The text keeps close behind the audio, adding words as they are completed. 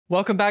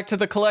Welcome back to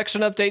the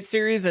collection update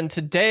series, and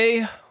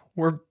today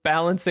we're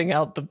balancing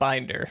out the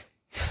binder.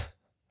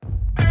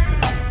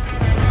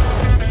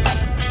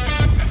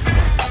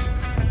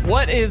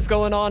 What is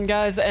going on,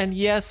 guys? And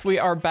yes, we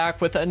are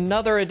back with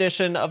another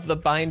edition of the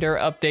binder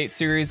update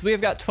series. We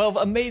have got 12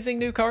 amazing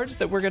new cards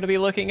that we're going to be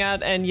looking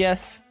at, and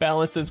yes,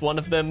 balance is one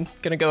of them.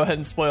 Gonna go ahead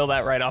and spoil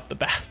that right off the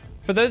bat.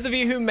 For those of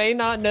you who may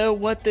not know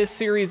what this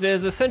series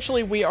is,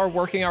 essentially we are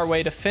working our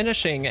way to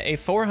finishing a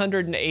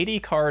 480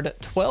 card,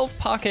 12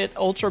 pocket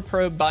Ultra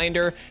Pro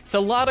binder. It's a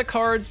lot of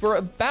cards. We're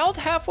about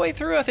halfway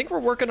through. I think we're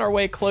working our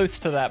way close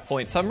to that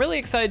point. So I'm really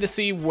excited to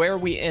see where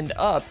we end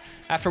up.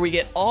 After we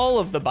get all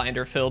of the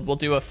binder filled, we'll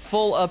do a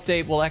full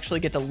update. We'll actually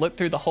get to look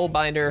through the whole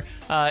binder.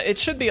 It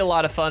should be a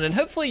lot of fun, and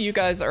hopefully you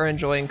guys are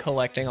enjoying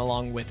collecting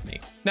along with me.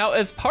 Now,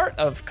 as part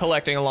of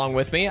collecting along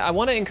with me, I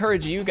want to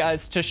encourage you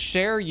guys to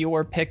share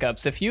your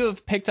pickups. If you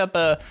have picked up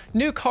a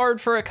new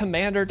card for a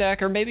commander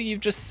deck, or maybe you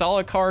just saw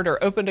a card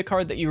or opened a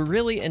card that you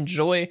really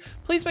enjoy,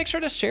 please make sure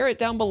to share it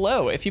down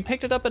below. If you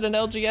picked it up at an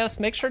LGS,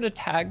 make sure to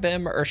tag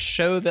them or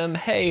show them,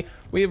 hey,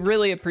 we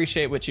really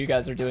appreciate what you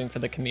guys are doing for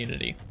the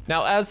community.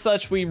 Now, as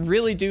such, we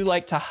really do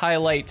like to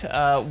highlight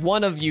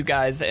one of you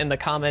guys in the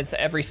comments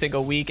every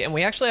single week, and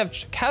we actually have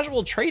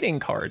casual trading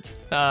cards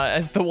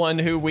as the one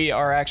who we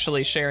are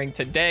actually sharing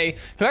today,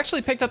 who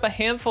actually picked up a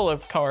handful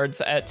of cards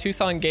at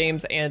Tucson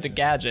Games and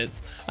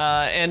Gadgets,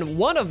 and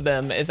one of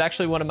them is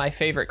actually one of my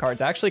favorite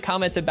cards. I actually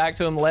commented back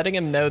to him letting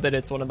him know that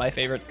it's one of my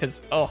favorites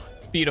because, oh,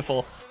 it's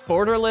beautiful.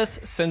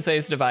 Borderless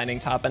Sensei's Divining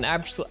Top, an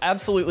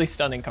absolutely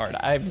stunning card.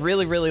 I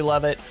really, really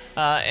love it.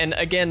 And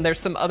again, there's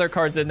some other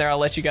cards in there. I'll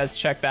let you guys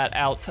check that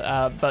out.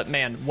 But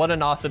man, what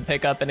an awesome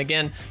pickup. And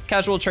again,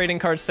 casual trading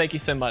cards, thank you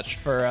so much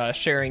for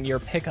sharing your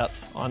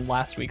pickups on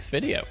last week's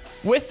video.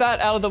 With that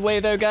out of the way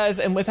though, guys,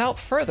 and without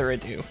further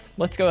ado,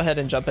 let's go ahead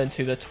and jump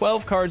into the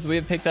 12 cards we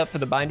have picked up for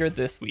the binder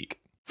this week.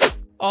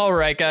 All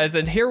right, guys,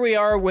 and here we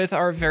are with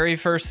our very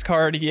first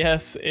card.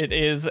 Yes, it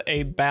is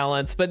a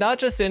balance, but not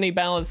just any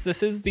balance.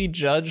 This is the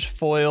Judge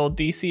Foil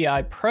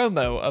DCI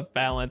promo of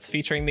balance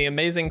featuring the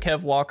amazing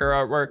Kev Walker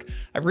artwork.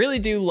 I really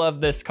do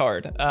love this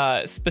card,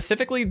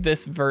 specifically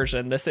this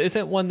version. This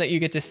isn't one that you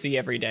get to see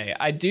every day.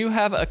 I do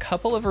have a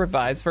couple of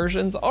revised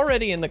versions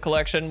already in the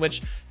collection,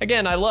 which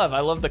again, I love.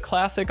 I love the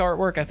classic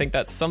artwork. I think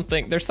that's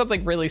something, there's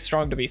something really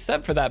strong to be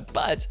said for that,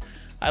 but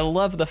I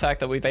love the fact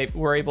that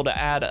we're able to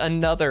add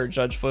another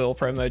Judge Foil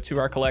promo to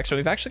our collection.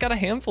 We've actually got a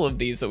handful of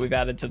these that we've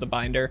added to the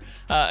binder.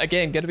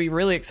 Again, going to be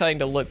really exciting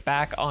to look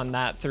back on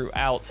that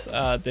throughout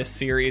this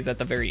series at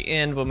the very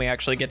end when we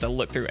actually get to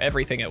look through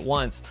everything at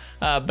once.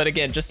 But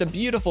again, just a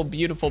beautiful,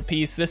 beautiful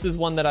piece. This is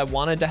one that I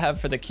wanted to have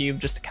for the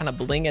cube just to kind of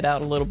bling it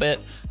out a little bit.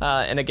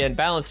 And again,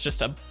 Balance,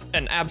 just an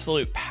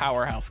absolute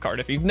powerhouse card.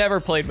 If you've never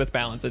played with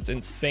Balance, it's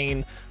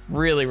insane.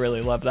 Really,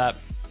 really love that.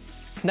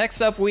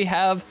 Next up, we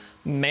have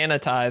Mana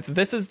Tithe.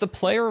 This is the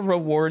player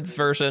rewards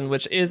version,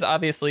 which is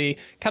obviously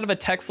kind of a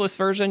textless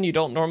version. You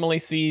don't normally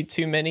see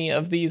too many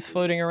of these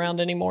floating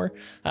around anymore.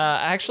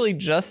 I actually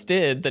just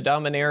did the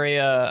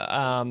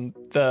Dominaria,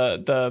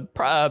 the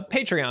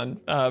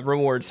Patreon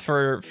rewards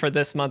for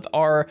this month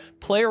are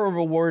player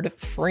reward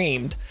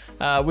framed,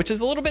 which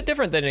is a little bit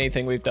different than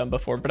anything we've done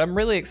before, but I'm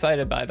really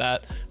excited by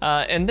that.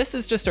 And this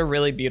is just a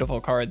really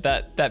beautiful card.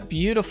 That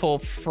beautiful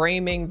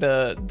framing,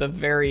 the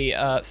very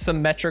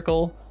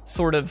symmetrical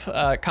sort of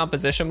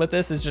composition with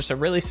this is just a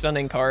really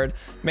stunning card.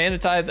 Mana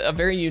Tithe, a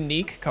very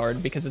unique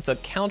card because it's a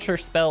counter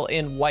spell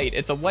in white.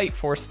 It's a white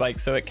force spike,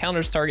 so it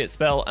counters target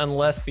spell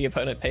unless the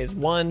opponent pays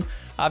 1.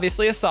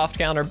 Obviously a soft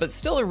counter, but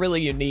still a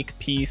really unique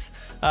piece.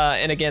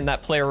 And again,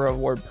 that player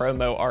reward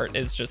promo art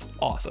is just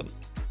awesome.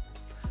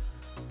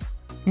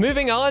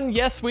 Moving on,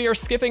 yes, we are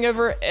skipping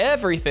over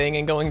everything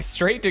and going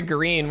straight to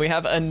green. We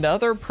have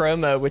another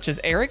promo, which is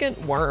Arrogant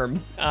Worm,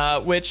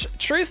 which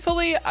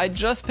truthfully, I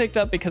just picked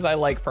up because I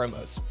like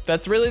promos.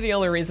 That's really the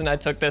only reason I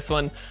took this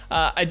one.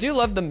 I do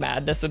love the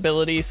Madness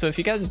ability. So if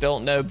you guys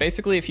don't know,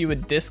 basically if you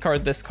would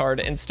discard this card,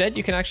 instead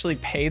you can actually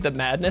pay the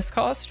Madness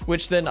cost,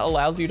 which then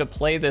allows you to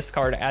play this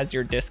card as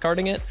you're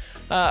discarding it.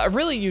 A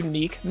really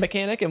unique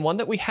mechanic and one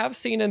that we have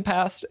seen in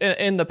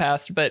the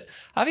past, but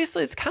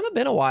obviously it's kind of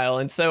been a while.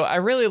 And so I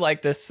really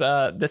like this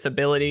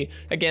ability.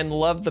 Again,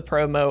 love the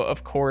promo,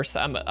 of course.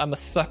 I'm a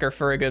sucker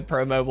for a good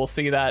promo. We'll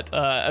see that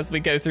as we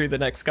go through the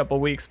next couple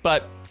weeks,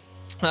 but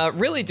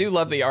really do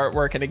love the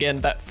artwork. And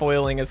again, that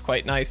foiling is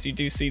quite nice. You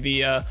do see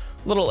the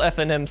little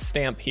FNM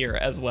stamp here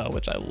as well,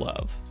 which I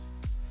love.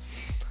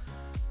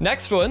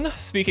 Next one,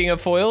 speaking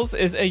of foils,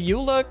 is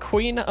Ayula,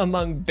 Queen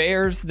Among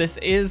Bears. This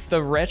is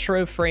the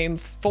retro frame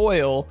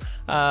foil,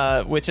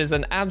 which is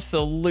an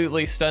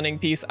absolutely stunning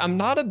piece. I'm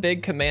not a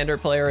big Commander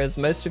player, as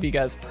most of you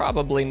guys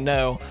probably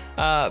know,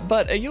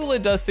 but Ayula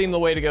does seem the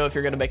way to go if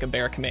you're gonna make a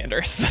bear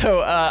commander.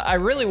 So I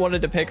really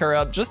wanted to pick her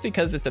up just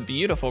because it's a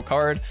beautiful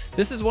card.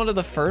 This is one of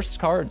the first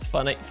cards,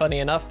 funny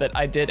enough, that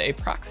I did a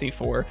proxy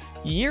for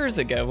years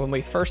ago when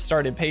we first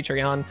started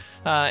Patreon.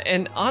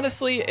 And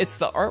honestly, it's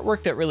the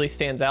artwork that really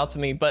stands out to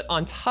me. but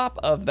on top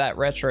of that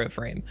retro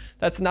frame.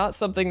 That's not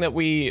something that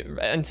we,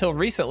 until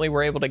recently,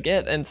 were able to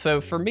get, and so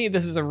for me,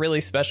 this is a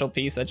really special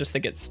piece. I just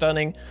think it's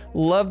stunning.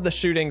 Love the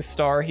shooting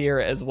star here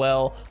as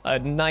well. A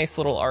nice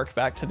little arc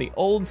back to the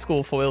old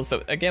school foils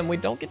that, again, we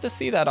don't get to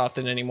see that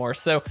often anymore,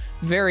 so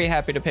very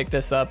happy to pick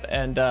this up,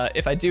 and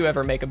if I do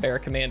ever make a bear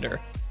commander,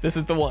 this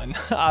is the one,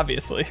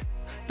 obviously.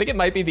 I think it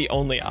might be the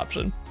only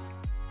option.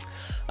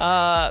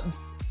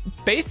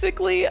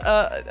 Basically,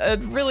 a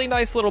really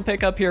nice little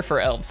pickup here for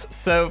elves.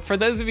 So for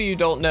those of you who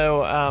don't know,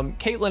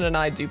 Caitlin and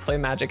I do play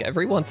Magic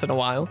every once in a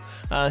while.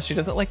 She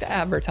doesn't like to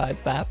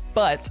advertise that,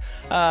 but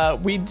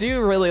we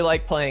do really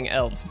like playing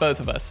elves, both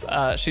of us.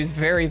 She's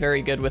very,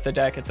 very good with the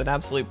deck. It's an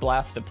absolute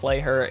blast to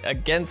play her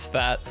against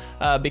that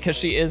because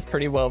she is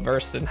pretty well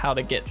versed in how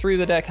to get through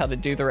the deck, how to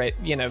do the right,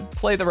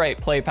 play the right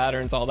play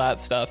patterns, all that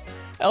stuff.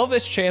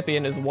 Elvish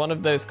Champion is one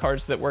of those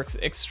cards that works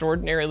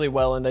extraordinarily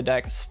well in the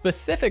deck,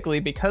 specifically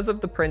because of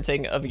the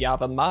printing of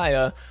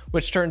Yavimaya,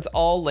 which turns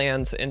all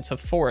lands into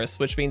forests,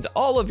 which means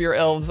all of your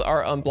elves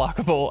are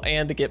unblockable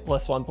and get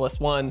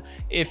 +1/+1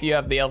 if you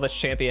have the Elvish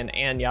Champion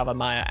and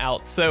Yavimaya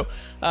out. So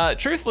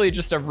truthfully,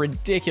 just a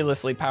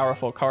ridiculously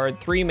powerful card.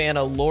 3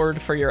 mana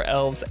Lord for your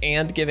elves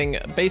and giving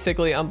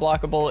basically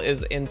unblockable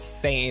is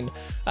insane.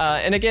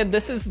 And again,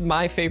 this is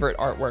my favorite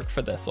artwork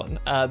for this one.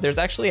 There's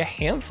actually a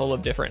handful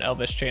of different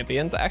Elvish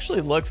Champions. I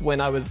actually looked when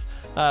I was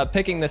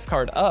picking this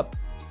card up.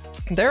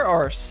 There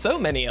are so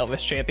many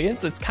Elvish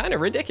Champions, it's kind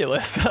of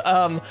ridiculous.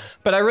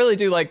 But I really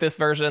do like this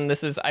version.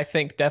 This is, I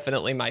think,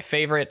 definitely my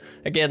favorite.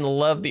 Again,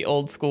 love the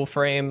old school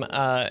frame,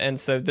 and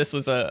so this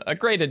was a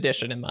great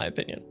addition in my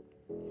opinion.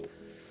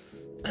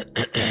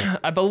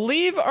 I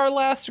believe our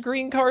last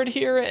green card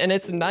here, and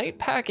it's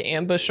Nightpack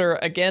Ambusher.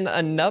 Again,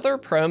 another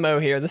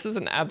promo here. This is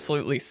an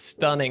absolutely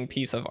stunning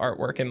piece of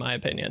artwork in my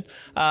opinion.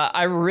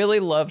 I really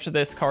loved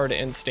this card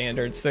in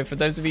Standard. So for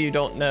those of you who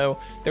don't know,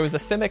 there was a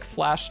Simic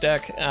Flash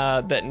deck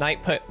that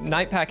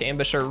Nightpack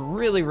Ambusher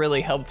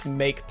really helped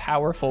make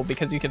powerful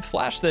because you could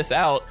flash this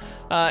out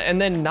and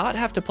then not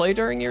have to play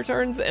during your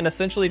turns and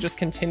essentially just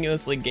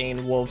continuously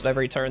gain wolves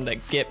every turn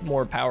that get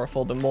more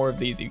powerful the more of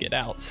these you get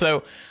out.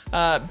 So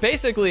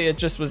basically, it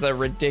just was a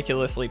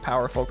ridiculously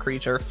powerful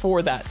creature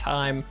for that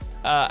time.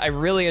 I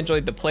really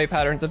enjoyed the play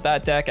patterns of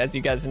that deck. As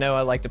you guys know,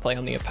 I like to play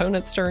on the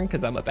opponent's turn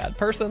because I'm a bad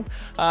person.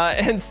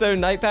 And so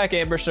Nightpack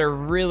Ambusher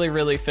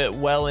really fit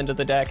well into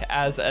the deck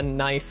as a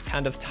nice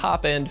kind of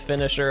top-end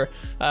finisher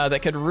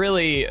that could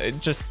really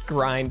just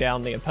grind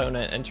down the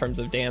opponent in terms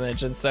of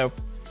damage. And so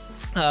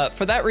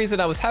for that reason,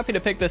 I was happy to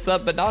pick this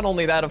up, but not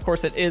only that, of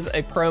course, it is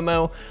a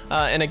promo,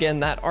 and again,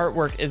 that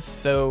artwork is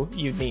so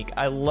unique.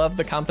 I love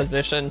the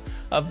composition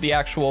of the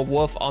actual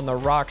wolf on the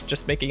rock,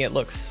 just making it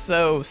look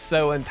so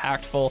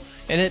impactful,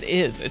 and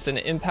it's an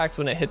impact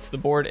when it hits the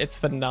board. It's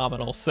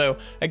phenomenal. So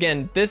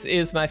again, this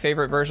is my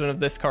favorite version of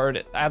this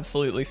card.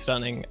 Absolutely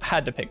stunning.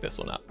 Had to pick this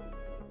one up.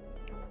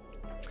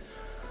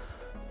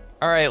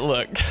 All right,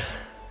 look.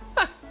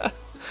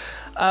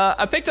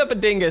 I picked up a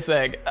dingus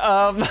egg.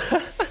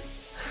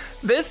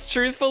 This,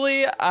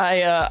 truthfully,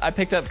 I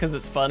picked up because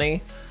it's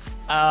funny.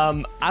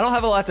 I don't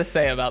have a lot to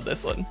say about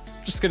this one.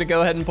 Just gonna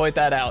go ahead and point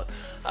that out.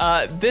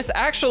 This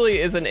actually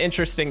is an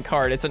interesting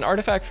card. It's an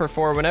artifact for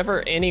 4.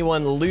 Whenever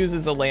anyone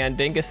loses a land,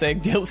 Dingus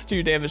Egg deals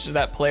 2 damage to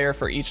that player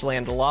for each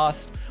land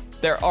lost.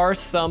 There are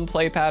some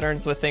play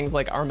patterns with things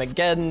like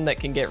Armageddon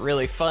that can get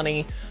really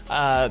funny,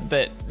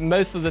 that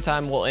most of the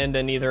time will end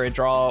in either a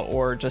draw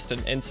or just an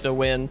insta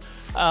win.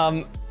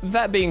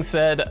 That being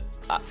said,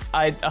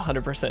 I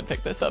 100%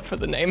 picked this up for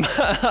the name.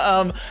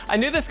 I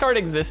knew this card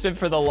existed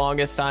for the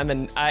longest time,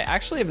 and I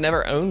actually have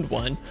never owned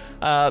one,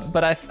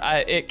 but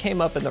it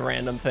came up in the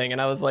random thing,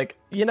 and I was like,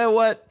 you know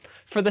what?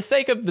 For the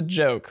sake of the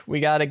joke, we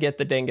gotta get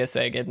the Dingus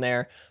Egg in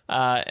there,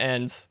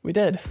 and we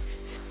did.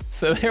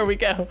 So there we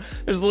go.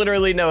 There's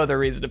literally no other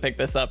reason to pick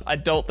this up. I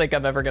don't think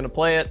I'm ever gonna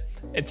play it.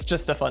 It's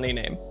just a funny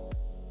name.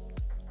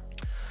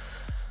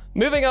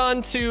 Moving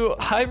on to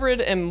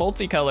hybrid and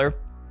multicolor.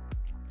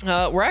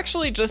 We're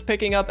actually just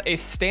picking up a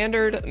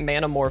standard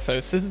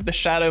Manamorphose. This is the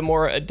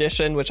Shadowmoor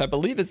edition, which I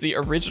believe is the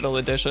original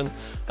edition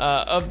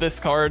of this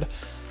card.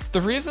 The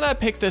reason I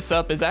picked this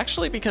up is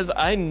actually because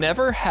I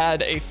never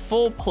had a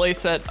full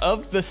playset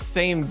of the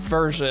same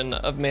version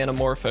of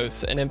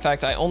Manamorphose, and in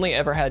fact, I only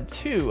ever had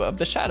 2 of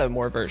the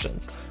Shadowmoor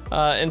versions.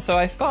 And so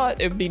I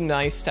thought it would be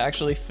nice to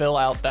actually fill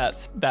out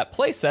that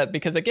playset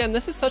because, again,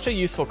 this is such a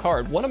useful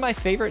card. One of my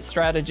favorite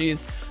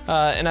strategies,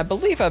 and I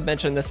believe I've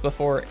mentioned this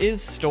before,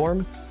 is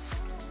Storm.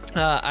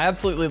 I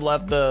absolutely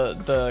love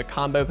the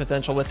combo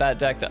potential with that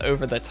deck, the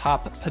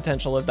over-the-top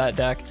potential of that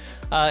deck.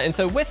 And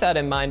so with that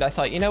in mind, I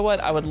thought, you know what?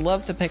 I would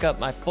love to pick up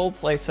my full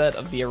playset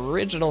of the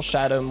original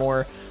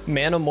Shadowmoor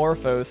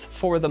Manamorphose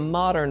for the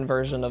modern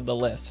version of the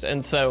list.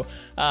 And so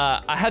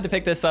I had to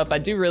pick this up. I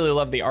do really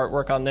love the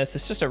artwork on this.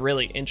 It's just a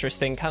really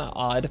interesting, kind of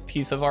odd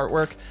piece of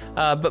artwork.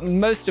 But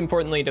most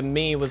importantly to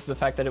me was the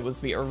fact that it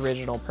was the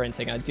original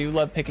printing. I do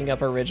love picking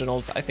up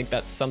originals. I think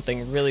that's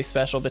something really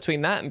special.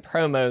 Between that and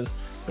promos,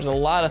 there's a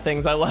lot of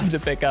things I love to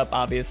pick up,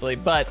 obviously.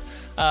 But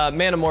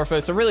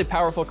Manamorphose, a really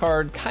powerful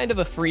card, kind of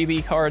a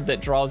freebie card that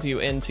that draws you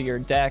into your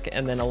deck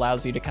and then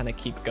allows you to kind of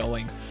keep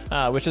going,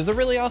 which is a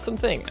really awesome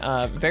thing.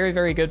 Very,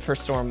 very good for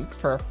Storm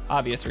for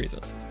obvious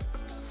reasons.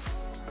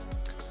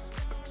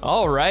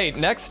 All right,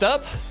 next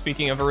up,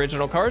 speaking of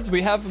original cards,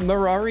 we have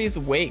Mirari's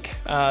Wake.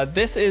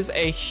 This is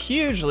a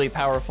hugely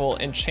powerful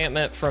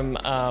enchantment from,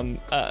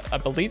 I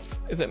believe,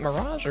 is it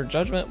Mirage or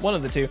Judgment? One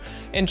of the two.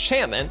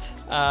 Enchantment,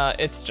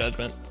 it's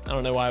Judgment. I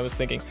don't know why I was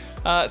thinking.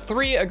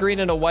 3, a green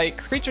and a white.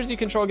 Creatures you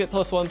control get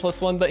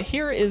 +1/+1, but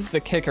here is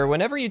the kicker.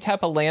 Whenever you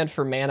tap a land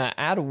for mana,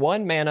 add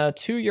 1 mana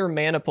to your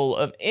mana pool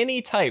of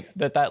any type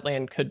that that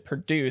land could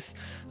produce,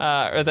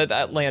 or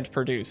that land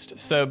produced.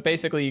 So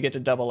basically you get to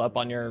double up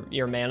on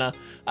your mana.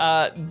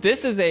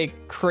 This is a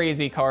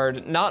crazy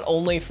card, not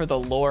only for the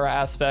lore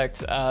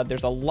aspect.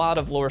 There's a lot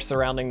of lore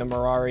surrounding the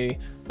Mirari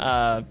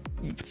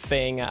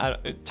thing.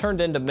 It turned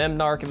into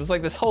Memnarch. It was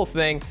like this whole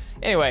thing.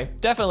 Anyway,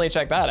 definitely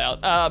check that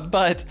out.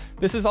 But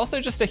this is also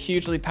just a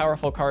hugely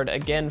powerful card,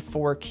 again,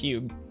 for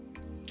Cube.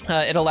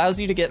 It allows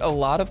you to get a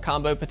lot of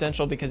combo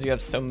potential because you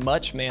have so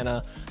much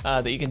mana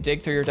that you can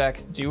dig through your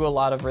deck, do a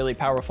lot of really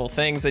powerful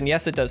things. And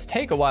yes, it does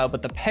take a while,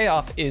 but the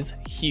payoff is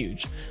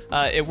huge.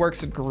 It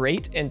works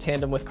great in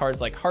tandem with cards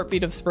like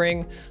Heartbeat of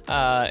Spring.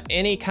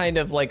 Any kind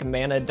of like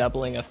mana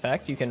doubling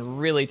effect, you can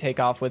really take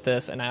off with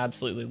this, and I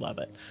absolutely love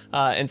it.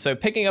 And so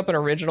picking up an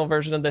original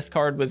version of this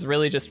card was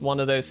really just one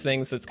of those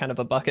things that's kind of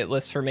a bucket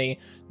list for me.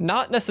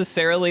 Not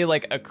necessarily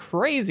like a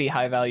crazy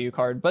high value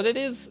card, but it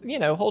is, you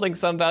know, holding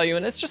some value,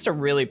 and it's just a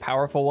really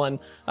powerful one.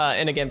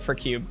 And again, for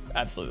Cube,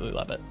 absolutely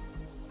love it.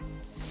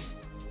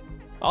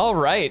 All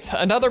right,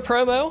 another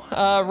promo,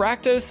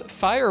 Rakdos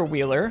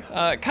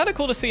Firewheeler. Kind of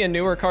cool to see a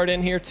newer card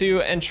in here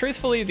too, and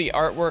truthfully, the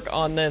artwork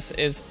on this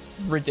is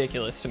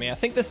ridiculous to me. I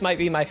think this might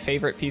be my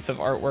favorite piece of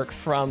artwork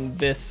from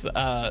this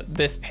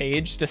this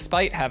page,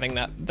 despite having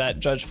that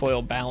Judge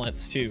Foil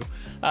balance too.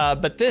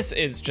 But this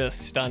is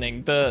just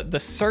stunning. The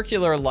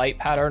circular light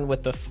pattern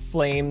with the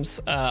flames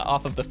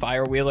off of the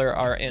Firewheeler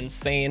are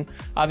insane.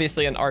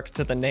 Obviously an arc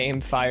to the name,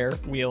 fire,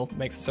 wheel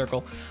makes a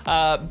circle.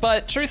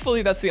 But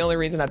truthfully, that's the only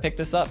reason I picked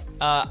this up.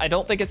 I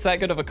don't think it's that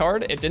good of a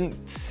card. It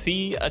didn't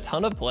see a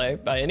ton of play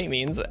by any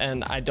means,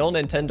 and I don't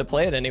intend to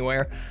play it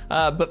anywhere.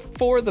 But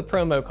for the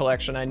promo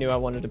collection, I knew I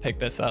wanted to pick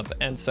this up,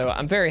 and so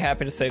I'm very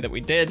happy to say that we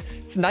did.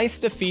 It's nice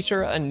to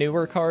feature a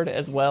newer card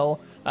as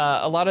well.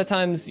 A lot of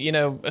times, you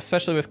know,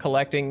 especially with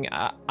collecting,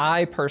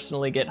 I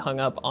personally get hung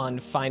up on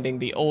finding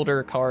the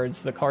older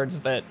cards, the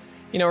cards that,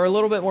 you know, are a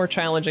little bit more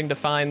challenging to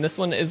find. This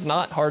one is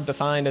not hard to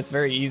find, it's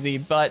very easy,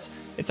 but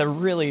it's a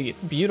really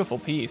beautiful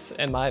piece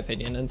in my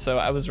opinion, and so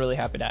I was really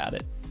happy to add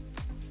it.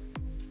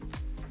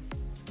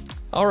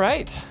 All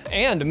right,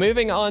 and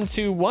moving on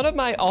to one of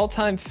my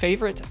all-time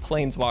favorite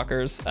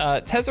planeswalkers,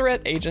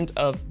 Tezzeret, Agent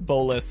of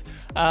Bolas.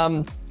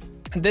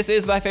 This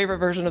is my favorite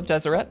version of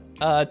Tezzeret.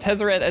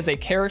 Tezzeret as a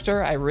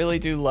character, I really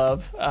do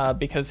love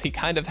because he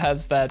kind of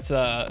has that,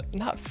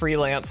 not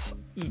freelance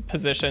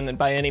position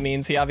by any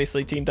means. He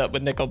obviously teamed up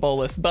with Nicol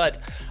Bolas, but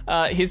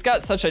he's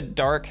got such a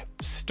dark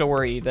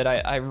story that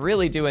I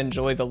really do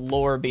enjoy the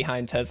lore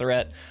behind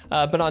Tezzeret.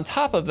 But on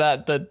top of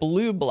that, the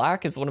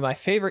blue-black is one of my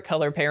favorite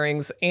color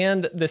pairings,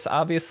 and this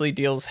obviously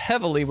deals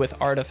heavily with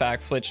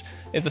artifacts, which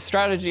is a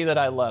strategy that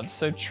I love.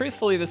 So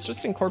truthfully, this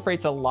just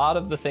incorporates a lot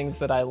of the things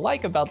that I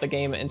like about the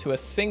game into a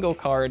single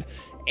card,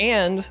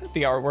 and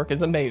the artwork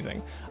is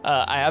amazing.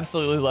 I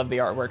absolutely love the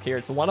artwork here.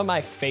 It's one of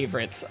my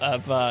favorites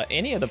of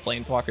any of the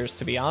Planeswalkers,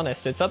 to be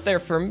honest. It's up there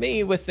for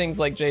me with things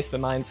like Jace the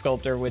Mind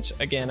Sculptor, which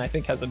again, I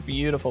think has a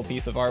beautiful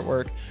piece of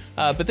artwork.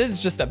 But this is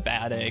just a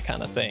bad A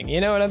kind of thing,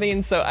 you know what I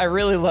mean? So I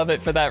really love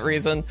it for that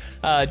reason.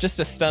 Just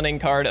a stunning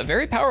card, a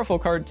very powerful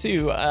card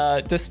too.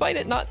 Despite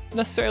it not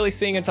necessarily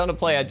seeing a ton of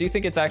play, I do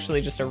think it's actually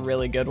just a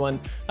really good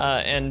one.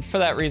 And for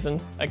that reason,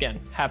 again,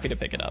 happy to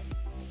pick it up.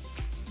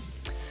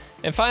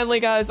 And finally,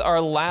 guys, our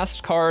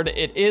last card,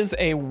 it is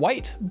a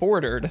white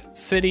bordered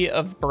City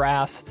of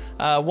Brass,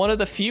 one of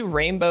the few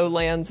rainbow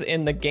lands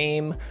in the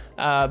game,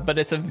 but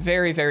it's a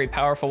very, very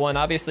powerful one.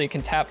 Obviously, it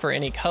can tap for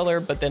any color,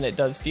 but then it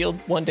does deal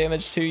 1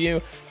 damage to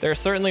you. There are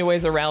certainly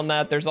ways around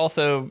that. There's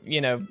also, you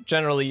know,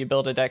 generally you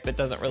build a deck that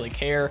doesn't really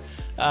care.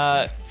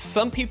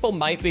 Some people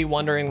might be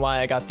wondering why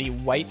I got the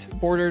white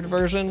bordered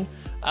version.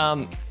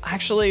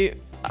 Actually,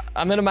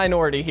 I'm in a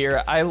minority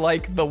here. I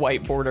like the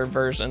white border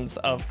versions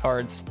of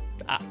cards.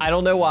 I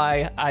don't know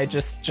why, I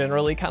just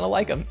generally kind of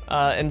like them.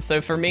 And so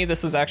for me,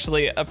 this was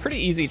actually a pretty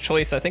easy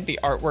choice. I think the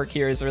artwork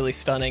here is really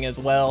stunning as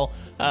well.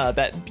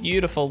 That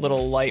beautiful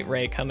little light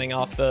ray coming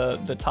off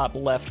the top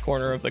left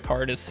corner of the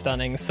card is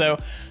stunning. So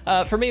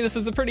for me, this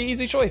is a pretty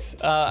easy choice.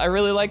 I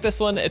really like this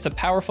one. It's a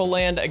powerful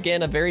land.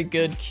 Again, a very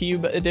good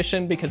cube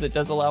edition because it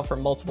does allow for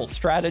multiple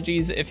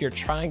strategies if you're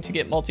trying to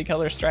get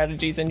multicolor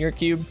strategies in your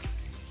cube.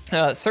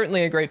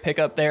 Certainly a great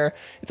pickup there.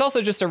 It's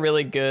also just a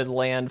really good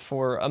land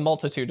for a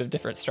multitude of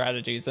different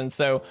strategies. And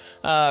so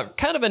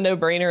kind of a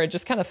no-brainer. It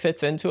just kind of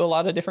fits into a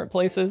lot of different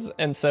places.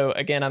 And so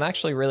again, I'm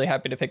actually really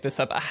happy to pick this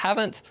up.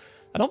 I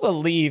don't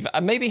believe, I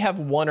maybe have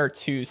 1 or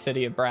 2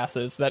 City of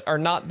Brasses that are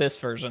not this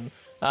version.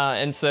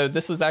 And so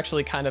this was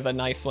actually kind of a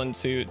nice one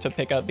to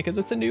pick up because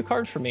it's a new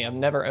card for me. I've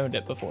never owned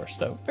it before,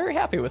 so very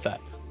happy with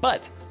that.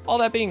 But all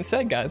that being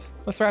said, guys,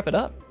 let's wrap it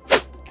up.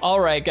 All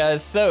right,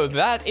 guys, so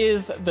that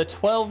is the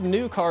 12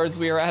 new cards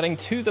we are adding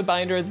to the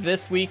binder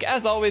this week.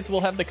 As always, we'll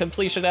have the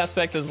completion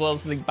aspect as well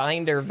as the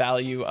binder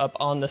value up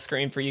on the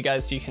screen for you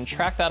guys so you can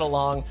track that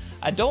along.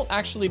 I don't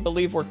actually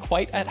believe we're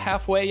quite at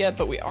halfway yet,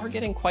 but we are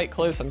getting quite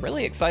close. I'm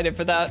really excited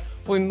for that.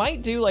 We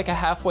might do like a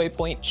halfway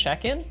point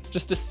check-in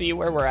just to see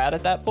where we're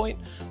at that point.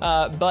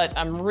 But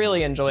I'm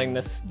really enjoying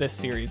this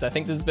series. I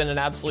think this has been an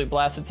absolute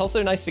blast. It's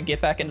also nice to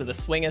get back into the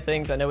swing of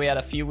things. I know we had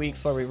a few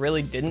weeks where we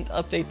really didn't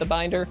update the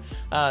binder.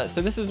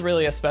 So this is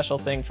really a special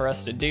thing for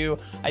us to do.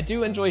 I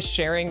do enjoy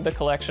sharing the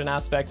collection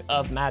aspect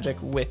of Magic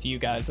with you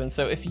guys. And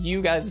so if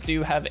you guys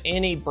do have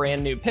any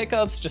brand new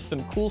pickups, just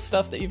some cool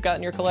stuff that you've got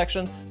in your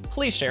collection,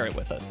 please share it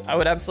with us. I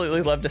would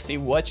absolutely love to see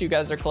what you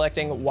guys are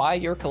collecting, why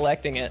you're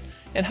collecting it,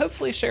 and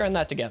hopefully sharing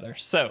that together.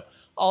 So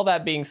all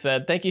that being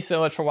said, thank you so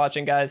much for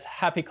watching, guys.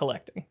 Happy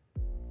collecting.